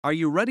Are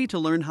you ready to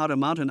learn how to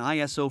mount an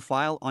ISO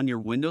file on your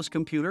Windows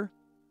computer?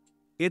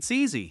 It's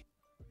easy.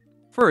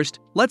 First,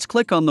 let's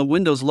click on the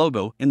Windows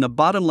logo in the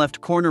bottom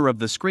left corner of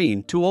the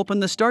screen to open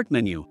the Start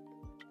menu.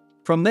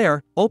 From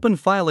there, open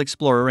File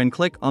Explorer and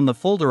click on the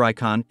folder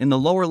icon in the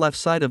lower left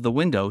side of the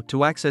window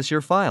to access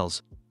your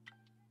files.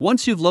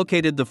 Once you've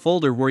located the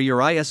folder where your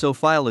ISO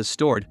file is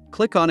stored,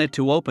 click on it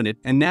to open it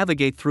and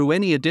navigate through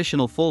any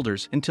additional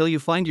folders until you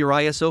find your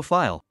ISO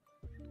file.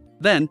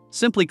 Then,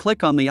 simply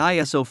click on the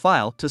ISO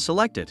file to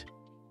select it.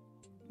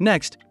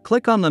 Next,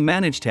 click on the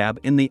Manage tab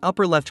in the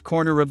upper left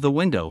corner of the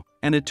window,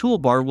 and a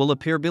toolbar will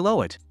appear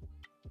below it.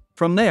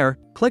 From there,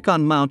 click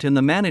on Mount in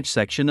the Manage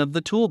section of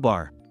the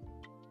toolbar.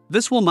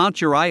 This will mount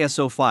your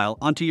ISO file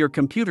onto your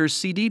computer's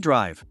CD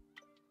drive.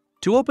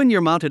 To open your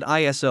mounted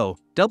ISO,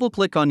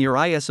 double-click on your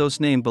ISO's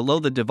name below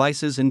the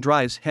Devices and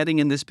Drives heading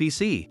in this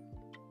PC.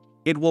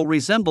 It will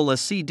resemble a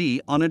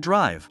CD on a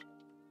drive.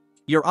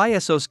 Your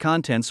ISO's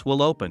contents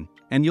will open,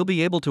 and you'll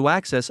be able to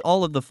access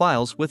all of the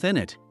files within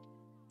it.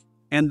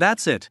 And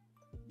that's it.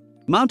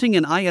 Mounting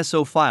an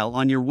ISO file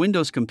on your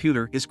Windows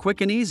computer is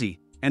quick and easy,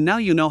 and now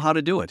you know how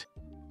to do it.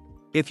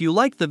 If you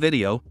liked the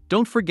video,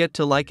 don't forget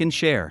to like and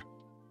share.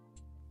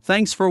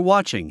 Thanks for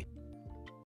watching.